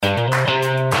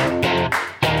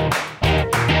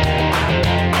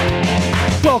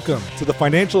Welcome to the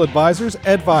Financial Advisor's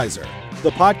Advisor,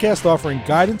 the podcast offering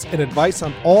guidance and advice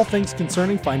on all things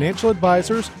concerning financial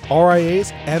advisors,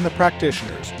 RIAs, and the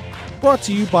practitioners. Brought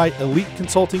to you by Elite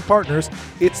Consulting Partners,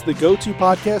 it's the go-to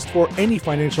podcast for any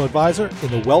financial advisor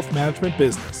in the wealth management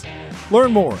business.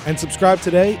 Learn more and subscribe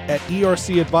today at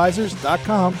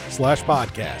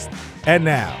ercadvisors.com/podcast. And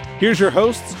now, here's your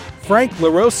hosts, Frank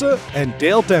LaRosa and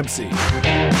Dale Dempsey.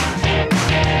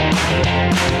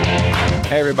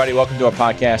 Hey everybody, welcome to our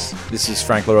podcast. This is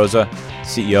Frank LaRosa,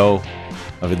 CEO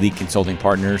of Elite Consulting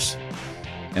Partners.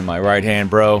 And my right-hand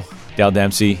bro, Dale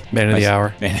Dempsey. Man of the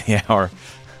hour.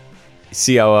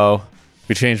 COO.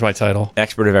 We changed my title.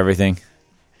 Expert of everything.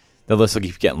 The list will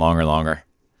keep getting longer and longer.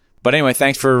 But anyway,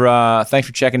 thanks for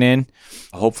checking in.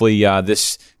 Hopefully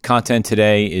this content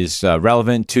today is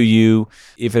relevant to you.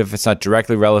 Even if it's not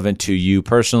directly relevant to you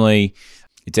personally,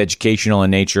 it's educational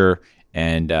in nature.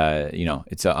 And,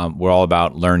 it's we're all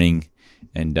about learning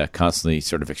and constantly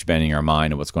sort of expanding our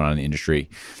mind and what's going on in the industry.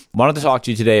 I wanted to talk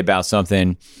to you today about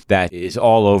something that is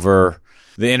all over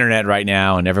the internet right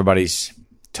now, and everybody's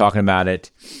talking about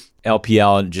it.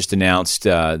 LPL just announced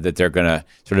that they're going to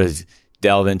sort of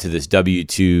delve into this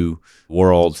W-2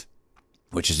 world,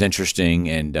 which is interesting.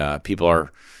 And we've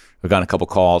gotten a couple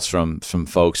calls from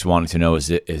folks wanting to know, is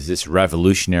this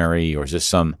revolutionary, or is this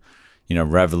some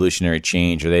revolutionary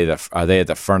change? Are they at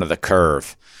the front of the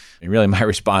curve? And really, my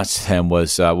response to them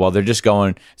was, they're just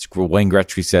going. As Wayne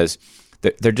Gretzky says,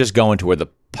 they're just going to where the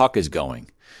puck is going.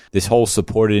 This whole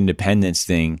supported independence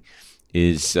thing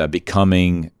is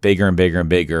becoming bigger and bigger and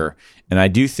bigger, and I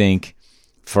do think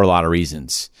for a lot of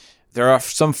reasons. There are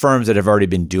some firms that have already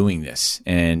been doing this,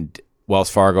 and Wells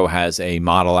Fargo has a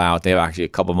model out. They have actually a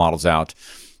couple models out.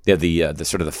 They have the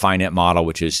sort of the FiNet model,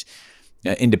 which is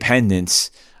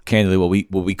independence. Candidly,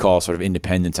 what we call sort of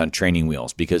independence on training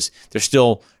wheels, because they're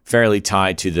still fairly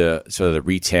tied to the sort of the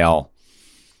retail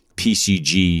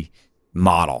PCG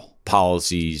model,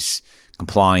 policies,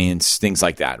 compliance, things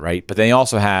like that, right? But they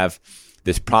also have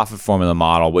this profit formula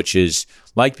model, which is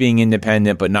like being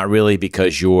independent, but not really,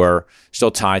 because you're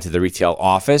still tied to the retail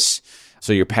office.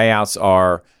 So your payouts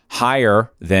are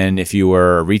higher than if you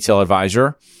were a retail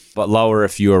advisor, but lower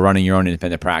if you were running your own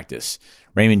independent practice.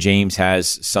 Raymond James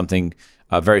has something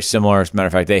very similar. As a matter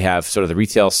of fact, they have sort of the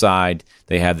retail side.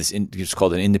 They have this, it's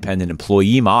called an independent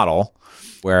employee model,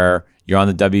 where you're on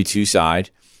the W-2 side,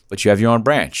 but you have your own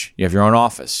branch. You have your own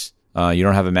office. You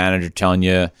don't have a manager telling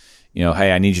you,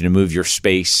 hey, I need you to move your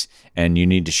space, and you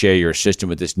need to share your assistant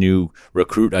with this new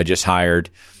recruit I just hired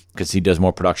because he does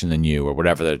more production than you, or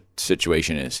whatever the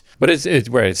situation is. But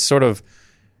it's sort of,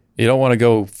 you don't want to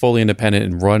go fully independent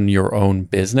and run your own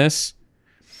business,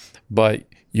 but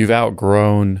you've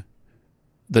outgrown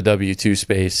the W-2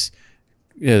 space,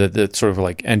 the sort of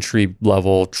like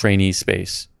entry-level trainee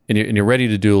space, and you're ready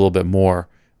to do a little bit more,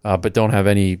 but don't have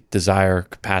any desire,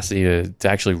 capacity to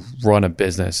actually run a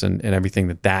business and everything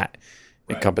that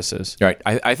encompasses. Right.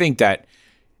 I think that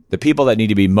the people that need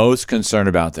to be most concerned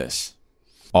about this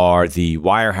are the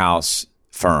wirehouse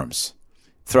firms.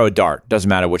 Throw a dart. Doesn't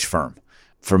matter which firm.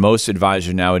 For most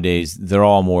advisors nowadays, they're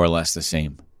all more or less the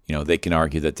same. They can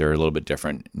argue that they're a little bit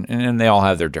different, and they all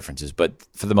have their differences, but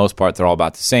for the most part, they're all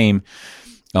about the same.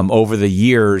 Over the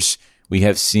years, we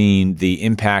have seen the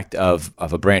impact of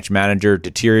a branch manager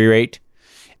deteriorate,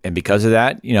 and because of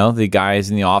that, the guys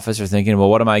in the office are thinking, well,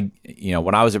 what am I?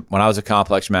 When I was a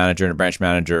complex manager and a branch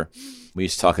manager, we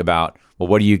used to talk about, well,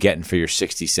 what are you getting for your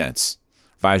 60 cents?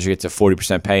 Advisor gets a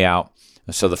 40% payout,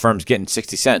 so the firm's getting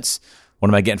 60 cents. What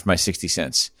am I getting for my 60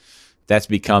 cents? That's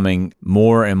becoming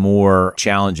more and more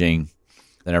challenging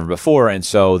than ever before. And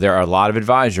so there are a lot of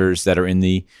advisors that are in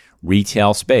the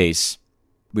retail space.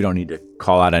 We don't need to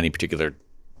call out any particular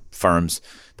firms,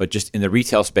 but just in the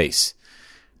retail space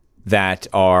that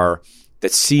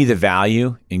see the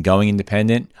value in going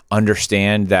independent,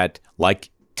 understand that like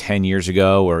 10 years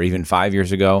ago or even 5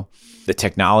 years ago, the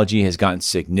technology has gotten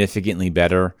significantly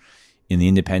better in the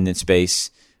independent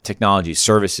space. Technology,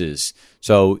 services.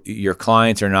 So your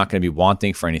clients are not going to be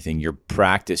wanting for anything. Your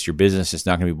practice, your business is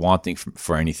not going to be wanting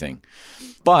for anything.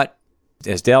 But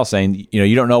as Dale's saying,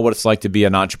 you don't know what it's like to be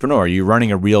an entrepreneur. You're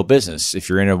running a real business. If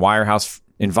you're in a wirehouse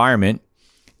environment,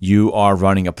 you are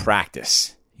running a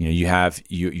practice. You have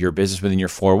your business within your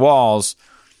four walls,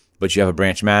 but you have a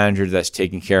branch manager that's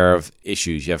taking care of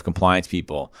issues. You have compliance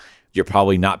people. You're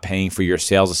probably not paying for your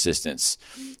sales assistants.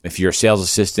 If your sales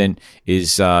assistant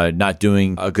is not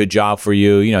doing a good job for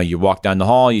you, you walk down the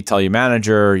hall, you tell your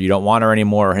manager you don't want her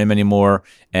anymore or him anymore,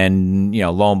 and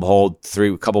lo and behold,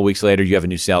 a couple of weeks later, you have a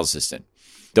new sales assistant.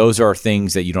 Those are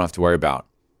things that you don't have to worry about.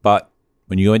 But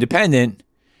when you go independent,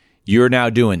 you're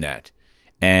now doing that.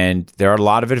 And there are a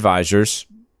lot of advisors,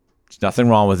 there's nothing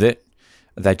wrong with it,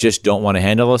 that just don't want to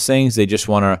handle those things. They just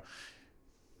want to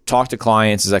talk to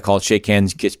clients, as I call it, shake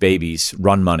hands, kiss babies,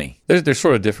 run money. There's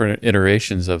sort of different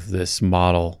iterations of this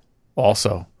model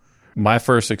also. My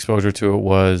first exposure to it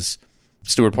was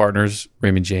Stewart Partners,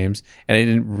 Raymond James, and I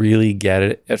didn't really get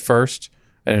it at first.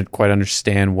 I didn't quite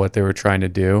understand what they were trying to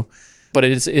do. But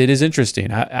it is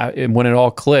interesting. And when it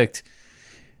all clicked,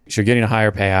 you're getting a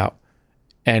higher payout,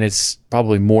 and it's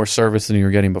probably more service than you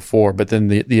were getting before. But then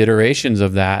the iterations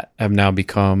of that have now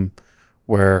become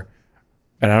where,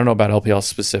 and I don't know about LPL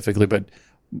specifically, but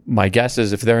my guess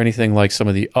is if they're anything like some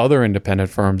of the other independent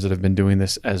firms that have been doing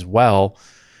this as well,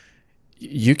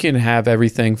 you can have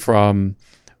everything from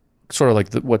sort of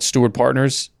like what Stewart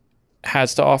Partners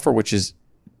has to offer, which is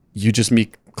you just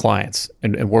meet clients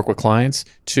and work with clients,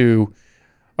 to,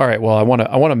 all right, well, I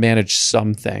want to manage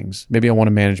some things. Maybe I want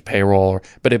to manage payroll,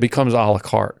 but it becomes a la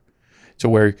carte to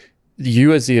where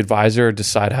you as the advisor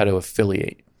decide how to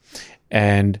affiliate.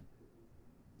 And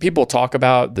people talk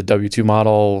about the W-2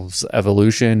 model's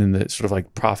evolution and the sort of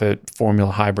like profit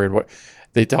formula hybrid. What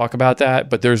they talk about that,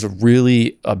 but there's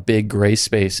really a big gray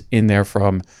space in there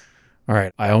from, all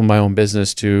right, I own my own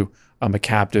business to I'm a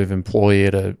captive employee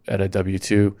at a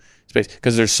W-2 space,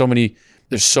 because there's so many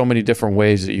different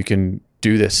ways that you can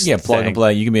do this. Yeah, plug and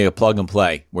play. You can be a plug and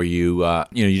play where you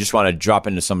you just want to drop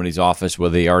into somebody's office where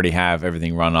they already have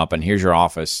everything run up, and here's your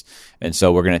office, and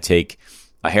so we're going to take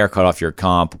a haircut off your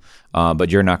comp, but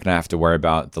you're not going to have to worry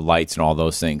about the lights and all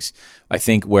those things. I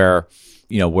think where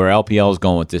LPL is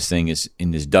going with this thing is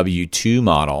in this W-2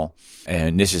 model,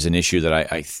 and this is an issue that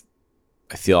I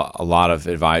feel a lot of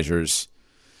advisors,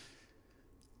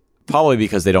 probably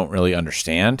because they don't really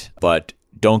understand, but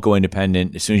don't go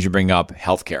independent as soon as you bring up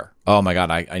healthcare. Oh my God,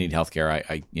 I need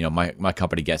healthcare. My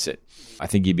company gets it. I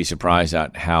think you'd be surprised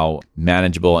at how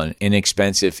manageable and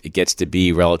inexpensive it gets to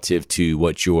be relative to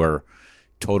what your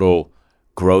total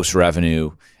gross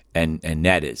revenue and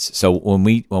net is. So when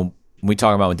we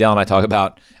talk about, when Dale and I talk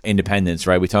about independence,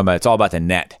 right? We talk about, it's all about the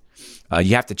net.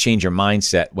 You have to change your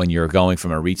mindset when you're going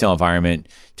from a retail environment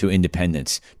to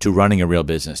independence, to running a real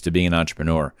business, to being an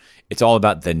entrepreneur. It's all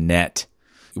about the net.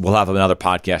 We'll have another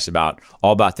podcast about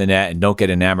all about the net, and don't get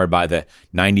enamored by the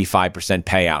 95%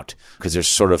 payout, because there's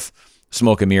sort of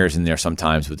smoke and mirrors in there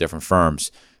sometimes with different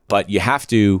firms. But you have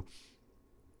to,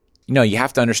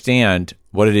 understand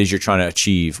what it is you're trying to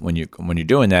achieve when you're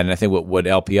doing that. And I think what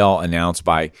LPL announced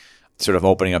by sort of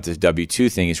opening up this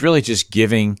W-2 thing is really just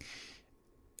giving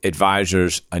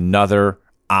advisors another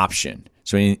option.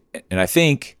 So, and I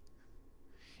think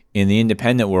in the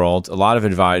independent world, a lot of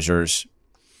advisors,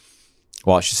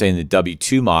 well, I should say in the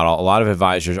W-2 model, a lot of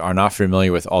advisors are not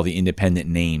familiar with all the independent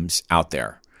names out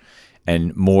there.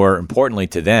 And more importantly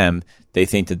to them, they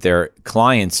think that their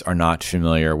clients are not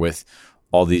familiar with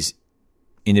all these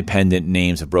independent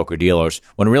names of broker-dealers,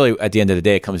 when really, at the end of the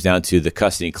day, it comes down to the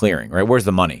custody clearing, right? Where's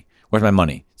the money? Where's my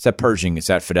money? It's at Pershing, it's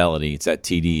at Fidelity, it's at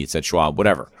TD, it's at Schwab,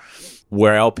 whatever.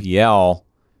 Where LPL,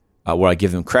 where I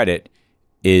give them credit,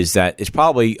 is that it's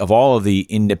probably, of all of the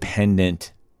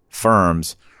independent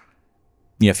firms,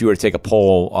 if you were to take a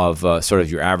poll of sort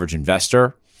of your average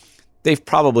investor, they've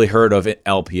probably heard of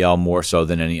LPL more so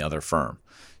than any other firm.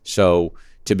 So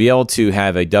to be able to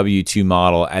have a W-2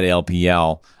 model at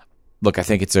LPL, look, I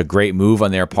think it's a great move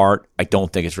on their part. I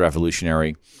don't think it's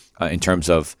revolutionary in terms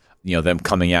of them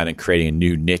coming out and creating a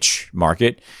new niche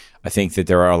market. I think that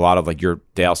there are a lot of, like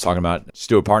Dale's talking about,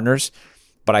 Stewart Partners,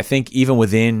 but I think even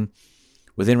within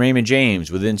Raymond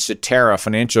James, within Cetera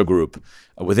Financial Group,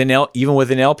 even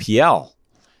within LPL,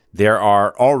 there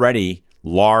are already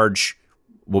large,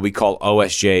 what we call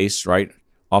OSJs, right?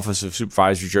 Office of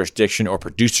Supervisory Jurisdiction, or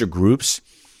producer groups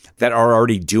that are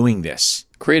already doing this.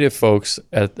 Creative folks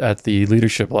at the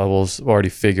leadership levels have already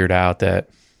figured out that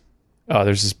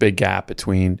there's this big gap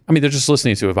between, they're just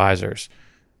listening to advisors.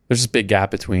 There's this big gap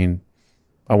between,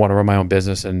 I want to run my own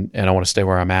business and I want to stay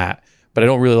where I'm at, but I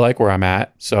don't really like where I'm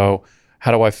at. So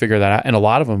how do I figure that out? And a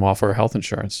lot of them offer health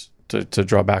insurance, to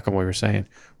draw back on what you were saying.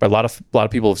 But a lot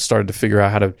of people have started to figure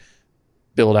out how to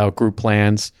build out group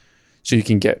plans so you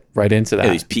can get right into that.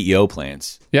 Yeah, these PEO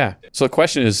plans. Yeah. So the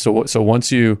question is, so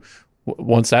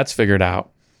once that's figured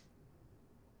out,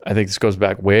 I think this goes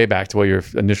way back to what you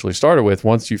initially started with.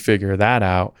 Once you figure that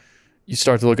out, you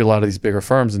start to look at a lot of these bigger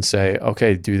firms and say,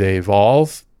 okay, do they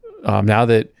evolve? Now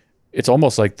that it's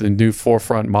almost like the new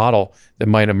forefront model that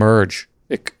might emerge,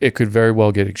 it could very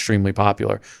well get extremely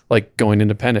popular, like going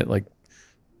independent, like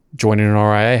joining an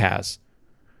RIA has.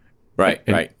 Right,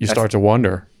 and right. You start to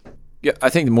wonder. Yeah, I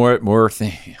think I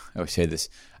always say this.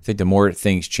 I think the more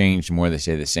things change, the more they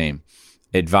stay the same.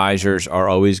 advisors are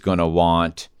always going to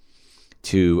want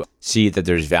to see that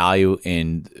there's value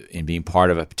in being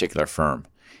part of a particular firm.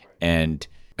 And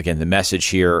again, the message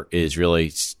here is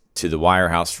really to the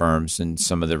wirehouse firms and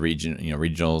some of the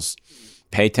regionals.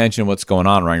 Pay attention to what's going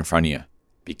on right in front of you,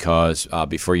 because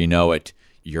before you know it,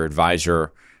 your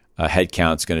advisor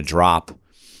headcount is going to drop,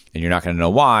 and you're not going to know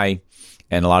why.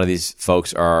 And a lot of these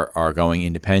folks are going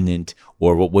independent,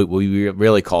 or what we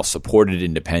really call supported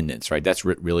independence, right? That's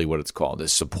really what it's called,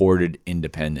 is supported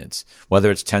independence. Whether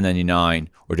it's 1099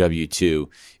 or W-2,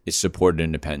 it's supported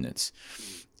independence.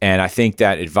 And I think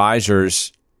that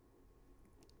advisors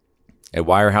at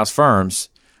wirehouse firms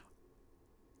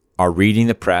are reading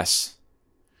the press.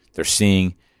 They're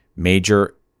seeing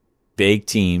major, big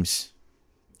teams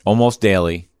almost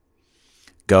daily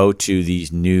go to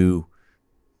these new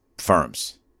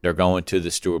firms. They're going to the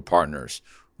Stewart Partners.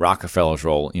 Rockefeller's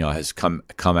role, has come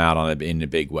out in a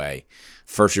big way.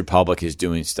 First Republic is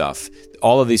doing stuff.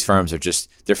 All of these firms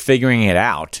they're figuring it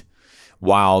out,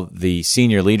 while the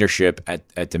senior leadership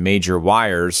at the major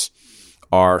wires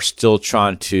are still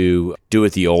trying to do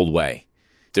it the old way.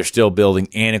 They're still building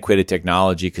antiquated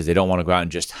technology because they don't want to go out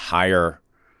and just hire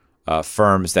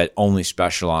firms that only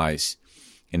specialize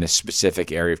in a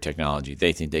specific area of technology.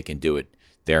 They think they can do it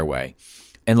their way.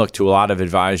 And look, to a lot of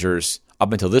advisors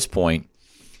up until this point,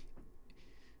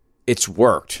 it's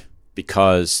worked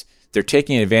because they're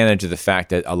taking advantage of the fact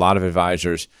that a lot of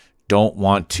advisors don't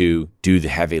want to do the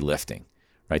heavy lifting,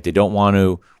 right? They don't want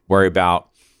to worry about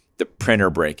the printer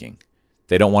breaking.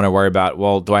 They don't want to worry about,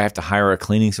 well, do I have to hire a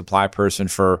cleaning supply person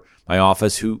for my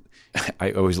office?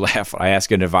 I always laugh. I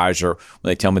ask an advisor when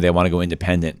they tell me they want to go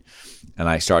independent, and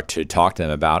I start to talk to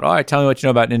them about, tell me what you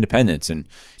know about independence. And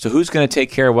so who's going to take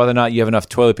care of whether or not you have enough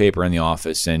toilet paper in the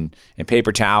office and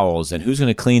paper towels, and who's going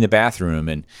to clean the bathroom?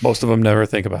 And most of them never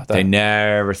think about that. They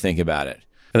never think about it.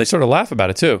 And they sort of laugh about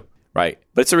it too. Right.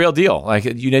 But it's a real deal. Like,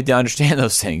 you need to understand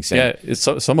those things. And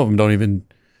some of them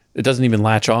it doesn't even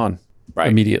latch on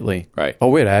immediately. Right. Oh,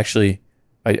 wait,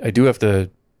 I do have to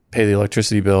pay the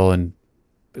electricity bill, and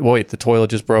wait, the toilet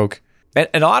just broke. And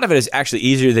a lot of it is actually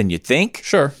easier than you think.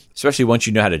 Sure. Especially once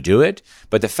you know how to do it.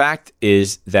 But the fact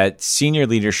is that senior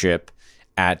leadership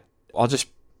we're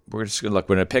just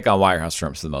going to pick on wirehouse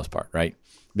firms for the most part, right?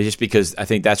 But just because I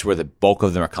think that's where the bulk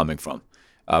of them are coming from.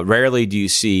 Rarely do you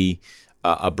see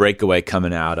a breakaway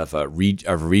coming out of a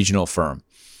regional firm.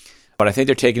 But I think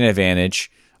they're taking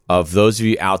advantage of those of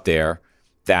you out there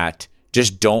that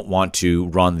just don't want to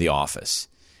run the office.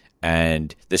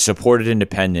 And the supported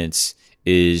independence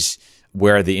is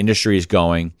where the industry is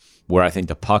going, where I think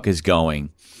the puck is going.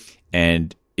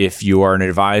 And if you are an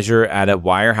advisor at a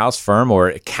wirehouse firm or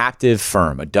a captive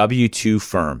firm, a W-2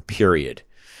 firm, period,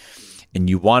 and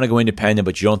you want to go independent,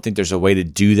 but you don't think there's a way to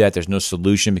do that, there's no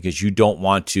solution because you don't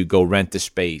want to go rent the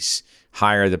space,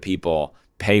 hire the people,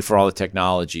 pay for all the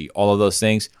technology, all of those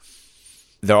things,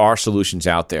 there are solutions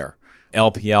out there.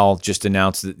 LPL just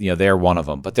announced that they're one of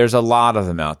them, but there's a lot of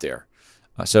them out there.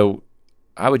 So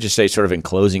I would just say, sort of in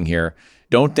closing here,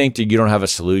 don't think that you don't have a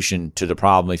solution to the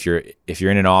problem. If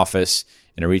you're in an office,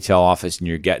 in a retail office, and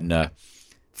you're getting a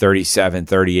 37%,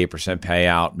 38%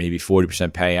 payout, maybe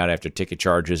 40% payout after ticket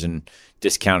charges and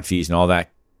discount fees and all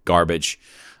that garbage,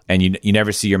 and you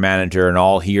never see your manager, and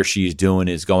all he or she is doing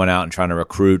is going out and trying to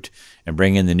recruit and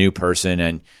bring in the new person,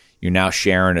 and you're now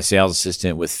sharing a sales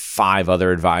assistant with 5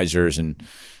 other advisors, and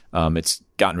it's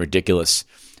gotten ridiculous.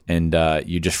 And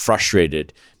you're just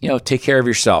frustrated. Take care of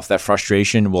yourself. That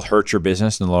frustration will hurt your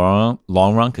business in the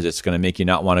long run because it's going to make you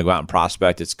not want to go out and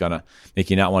prospect. It's going to make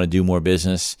you not want to do more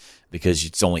business because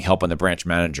it's only helping the branch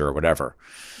manager or whatever.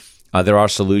 There are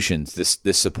solutions.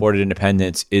 This supported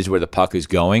independence is where the puck is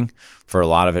going for a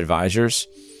lot of advisors.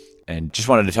 And just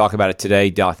wanted to talk about it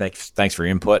today. Del, thanks for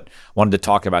your input. Wanted to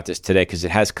talk about this today because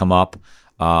it has come up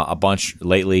a bunch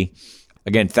lately.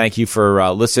 Again, thank you for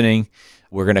listening.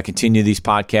 We're going to continue these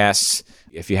podcasts.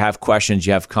 If you have questions,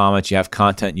 you have comments, you have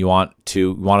content you want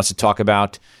us to talk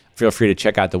about, feel free to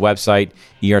check out the website,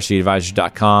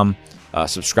 ercadvisors.com.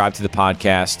 Subscribe to the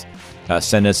podcast.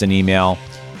 Send us an email.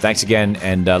 Thanks again,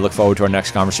 and look forward to our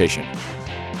next conversation.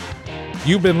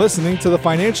 You've been listening to the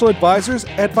Financial Advisors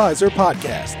Advisor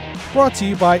Podcast, brought to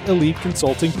you by Elite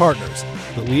Consulting Partners,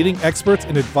 the leading experts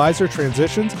in advisor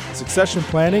transitions, succession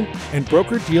planning, and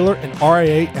broker-dealer and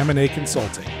RIA M&A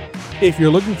consulting. If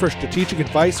you're looking for strategic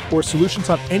advice or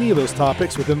solutions on any of those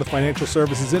topics within the financial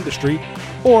services industry,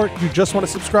 or you just want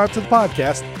to subscribe to the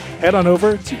podcast, head on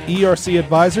over to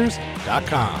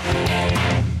ercadvisors.com.